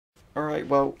Alright,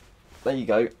 well, there you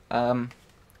go. I'm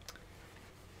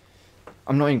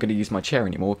not even going to use my chair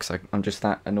anymore because I'm just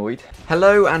that annoyed.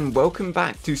 Hello and welcome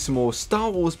back to some more Star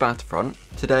Wars Battlefront.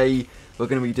 Today we're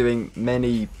going to be doing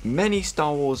many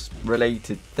Star Wars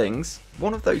related things.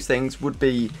 One of those things would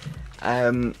be, I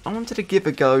wanted to give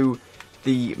a go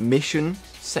the mission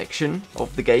section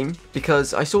of the game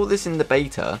because I saw this in the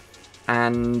beta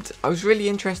and I was really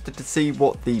interested to see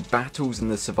what the battles and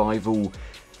the survival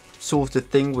sort of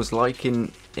thing was like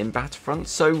in Battlefront.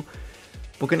 So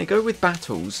we're going to go with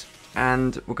battles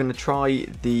and we're going to try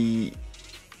the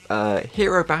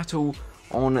hero battle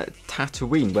on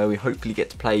Tatooine, where we hopefully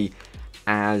get to play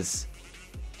as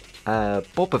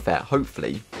Boba Fett,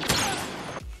 hopefully.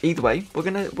 Either way, we're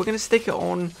gonna stick it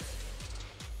on.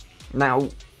 Now,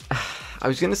 I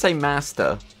was gonna say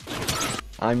Master.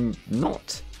 I'm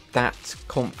not that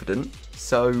confident,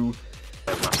 so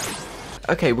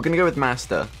okay, we're gonna go with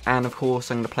Master, and of course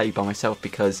I'm gonna play by myself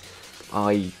because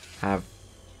I have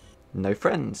no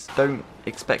friends. Don't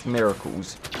expect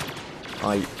miracles.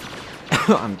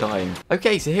 I'm dying.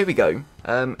 Okay, so here we go.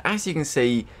 As you can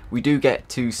see, we do get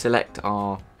to select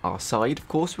our side. Of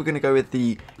course, we're going to go with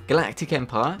the Galactic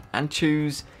Empire and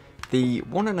choose the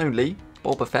one and only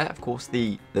Boba Fett. Of course,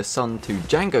 the son to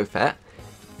Jango Fett.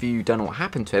 If you don't know what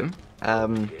happened to him,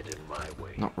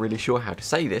 not really sure how to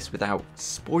say this without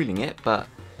spoiling it, but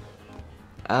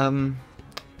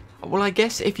well, I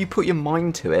guess if you put your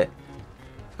mind to it,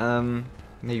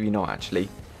 maybe not actually.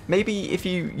 Maybe if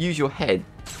you use your head.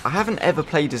 I haven't ever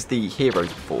played as the heroes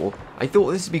before. I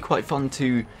thought this would be quite fun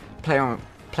to play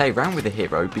around with the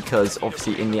hero because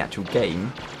obviously in the actual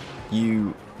game,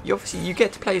 you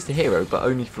get to play as the hero, but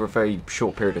only for a very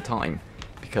short period of time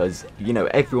because you know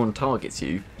everyone targets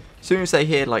you. As soon as they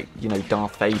hear like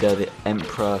Darth Vader, the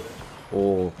Emperor,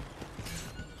 or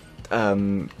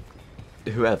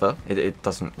whoever, it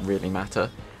doesn't really matter.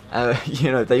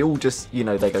 They all just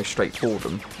they go straight for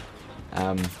them.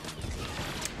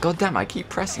 God damn, I keep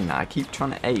pressing that. I keep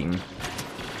trying to aim.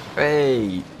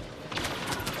 Hey!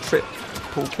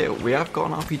 Triple kill. We have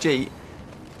got an RPG,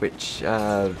 which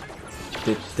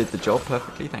did the job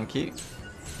perfectly, thank you.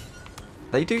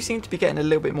 They do seem to be getting a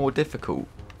little bit more difficult.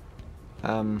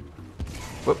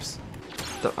 Whoops.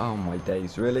 Oh my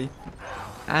days, really?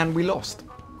 And we lost.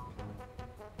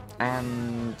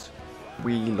 And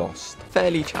we lost.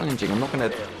 Fairly challenging. I'm not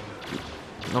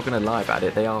gonna lie about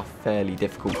it. They are fairly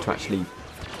difficult to actually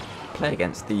play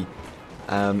against. The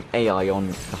AI on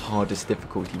the hardest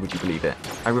difficulty, would you believe it?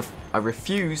 I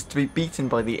refuse to be beaten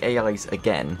by the AIs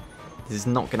again. This is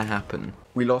not going to happen.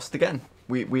 We lost again.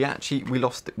 We lost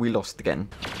again.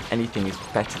 Anything is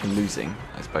better than losing,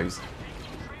 I suppose.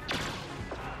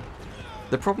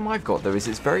 The problem I've got though is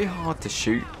it's very hard to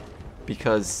shoot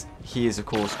because he has of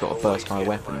course got a versatile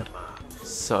weapon.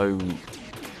 So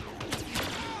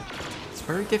it's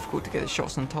very difficult to get the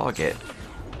shots on target.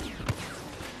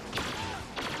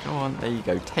 Go on, there you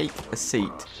go. Take a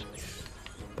seat,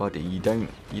 buddy. You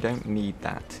don't need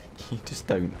that. You just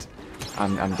don't.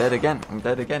 I'm dead again. I'm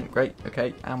dead again. Great.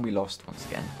 Okay, and we lost once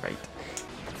again. Great.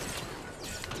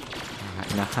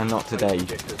 Alright, no, not today.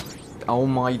 Oh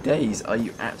my days! Are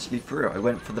you actually through? I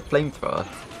went for the flamethrower.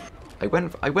 I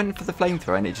went for the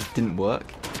flamethrower and it just didn't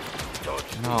work.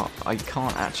 No, I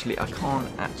can't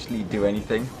actually do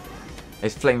anything.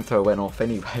 His flamethrower went off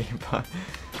anyway, but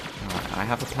right, I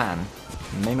have a plan.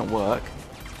 It may not work,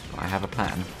 but I have a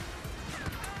plan.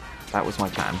 That was my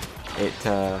plan.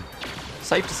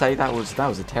 Safe to say that was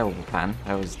a terrible plan.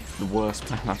 That was the worst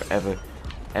plan I've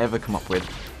ever come up with.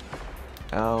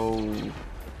 Oh,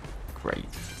 great.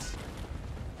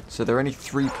 So they're only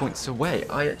 3 points away.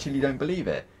 I actually don't believe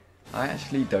it. I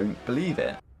actually don't believe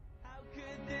it.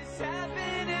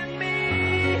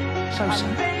 So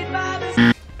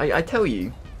sad. I tell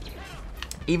you,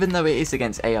 even though it is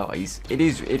against AIs, it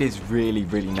is really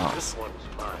nuts.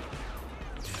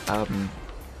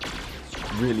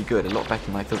 Really good, a lot better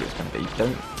than I thought it was going to be.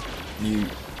 Don't you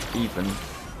even?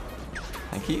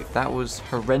 Thank you. That was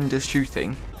horrendous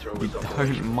shooting. You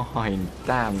don't mind.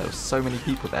 Damn, there were so many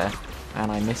people there,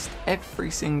 and I missed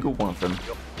every single one of them.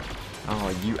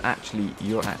 Oh, you're actually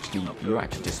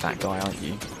just that guy, aren't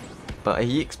you? But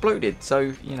he exploded, so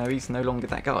he's no longer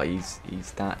that guy. He's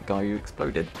that guy who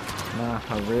exploded. Nah,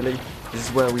 really? This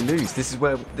is where we lose. This is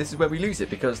where we lose it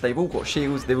because they've all got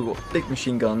shields, they've all got big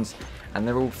machine guns, and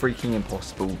they're all freaking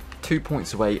impossible. 2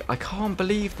 points away. I can't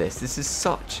believe this. This is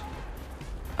such.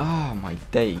 Oh my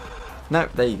day. No,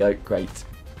 there you go. Great.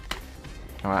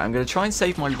 All right, I'm gonna try and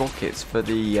save my rockets for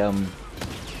the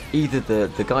either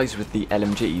the guys with the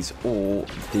LMGs or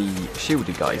the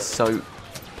shielded guys. So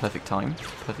perfect time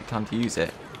to use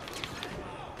it.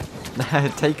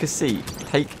 Take a seat.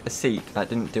 Take a seat. That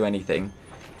didn't do anything.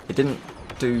 It didn't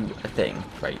do a thing.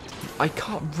 Great. I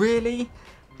can't... Really?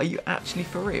 Are you actually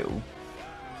for real?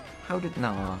 How did...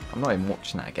 Nah, I'm not even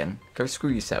watching that again. Go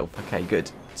screw yourself. Okay, good.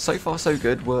 So far, so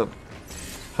good. We're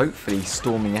hopefully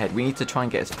storming ahead. We need to try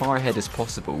and get as far ahead as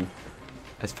possible.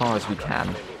 As far as we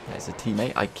can. There's a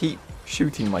teammate. I keep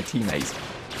shooting my teammates.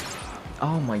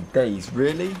 Oh my days.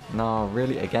 Really? Nah,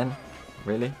 really? Again?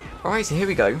 Really? Alright, so here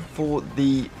we go. For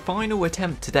the final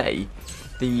attempt today.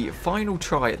 The final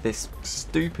try at this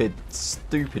stupid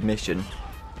mission.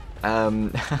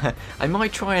 I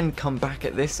might try and come back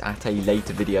at this at a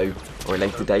later video or a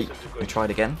later date and try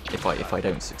it again if I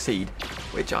don't succeed,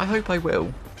 which I hope I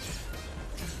will,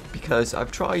 because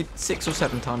I've tried 6 or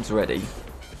 7 times already,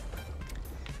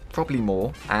 probably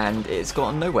more, and it's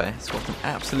gotten nowhere. It's gotten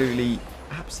absolutely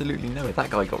nowhere. That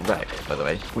guy got wrecked, by the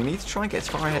way. We need to try and get as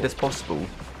far ahead as possible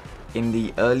in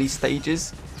the early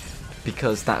stages,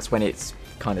 because that's when it's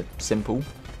kind of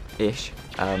simple-ish.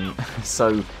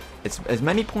 So it's as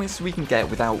many points as we can get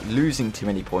without losing too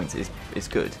many points is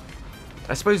good.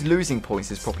 I suppose losing points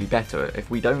is probably better.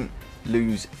 If we don't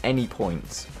lose any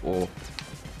points, or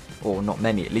not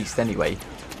many at least anyway,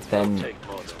 then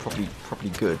it's probably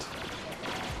good.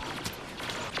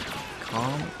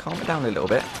 Calm down a little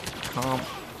bit. Calm.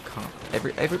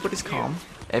 Everybody's calm.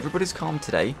 Everybody's calm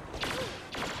today.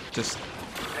 Just,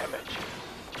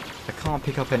 I can't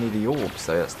pick up any of the orbs,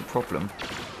 so that's the problem.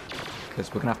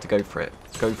 Because we're gonna have to go for it.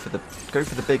 Go for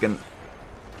the big one.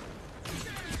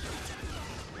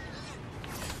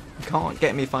 You can't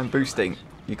get me if I'm boosting.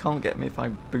 You can't get me if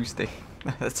I'm boosting.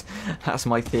 that's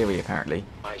my theory apparently.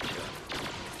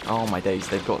 Oh my days!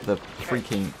 They've got the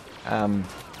freaking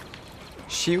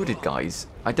shielded guys.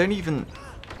 I don't even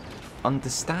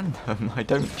understand them. I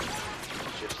don't.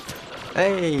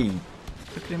 Hey,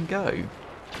 look at him go.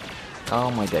 Oh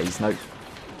my days! Nope.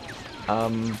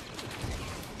 I'm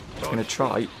gonna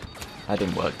try. That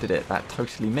didn't work, did it? That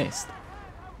totally missed.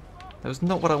 That was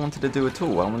not what I wanted to do at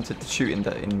all. I wanted to shoot in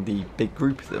the big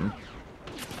group of them,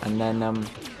 and then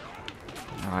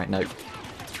Alright, no.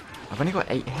 I've only got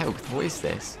 8 health. What is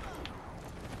this?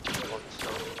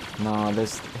 Nah,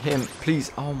 there's him.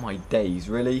 Please. Oh my days,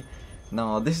 really?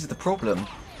 Nah, this is the problem.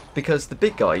 Because the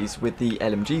big guys with the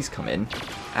LMGs come in,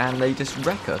 and they just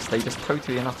wreck us. They just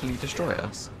totally and utterly destroy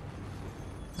us.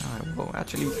 Alright, well,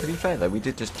 actually, to be fair though, we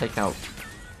did just take out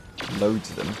loads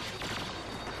of them.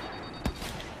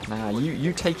 Nah,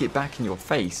 you take it back in your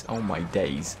face. Oh my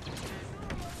days.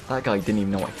 That guy didn't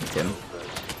even know what hit him.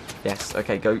 Yes,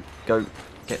 okay, go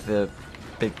get the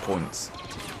big points.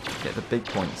 Get the big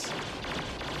points.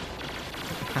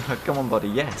 Come on, buddy,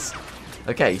 yes.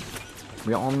 Okay,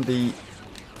 we are on the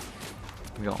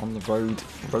road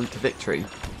to victory.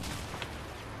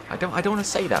 I don't want to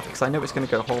say that because I know it's going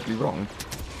to go horribly wrong.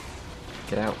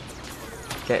 Get out.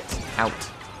 Get out.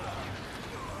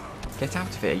 Get out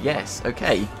of here. Yes.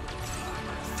 Okay.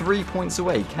 3 points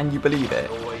away. Can you believe it?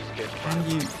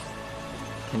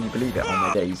 Can you believe it? Oh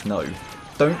my days. No.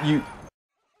 Don't you.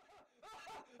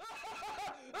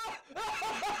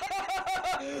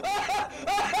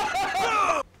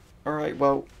 Alright,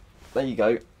 well, there you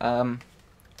go. I'm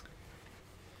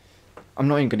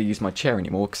not even going to use my chair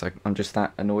anymore because I'm just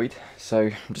that annoyed. So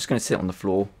I'm just going to sit on the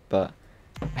floor. But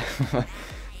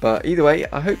but either way,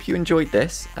 I hope you enjoyed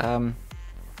this.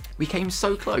 We came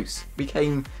so close. We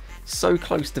came so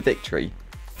close to victory.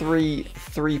 Three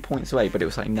points away, but it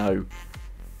was like no,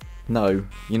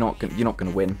 you're not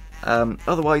gonna win.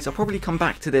 Otherwise, I'll probably come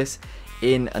back to this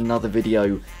in another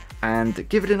video and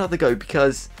give it another go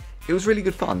because it was really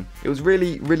good fun. It was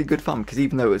really good fun because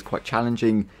even though it was quite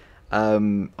challenging, I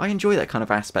enjoy that kind of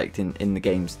aspect in the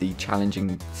games, the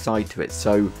challenging side to it.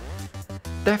 So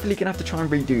definitely gonna have to try and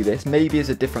redo this, maybe as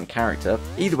a different character.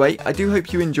 Either way, I do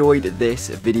hope you enjoyed this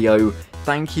video.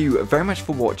 Thank you very much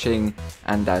for watching,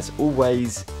 and as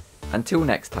always, until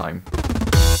next time.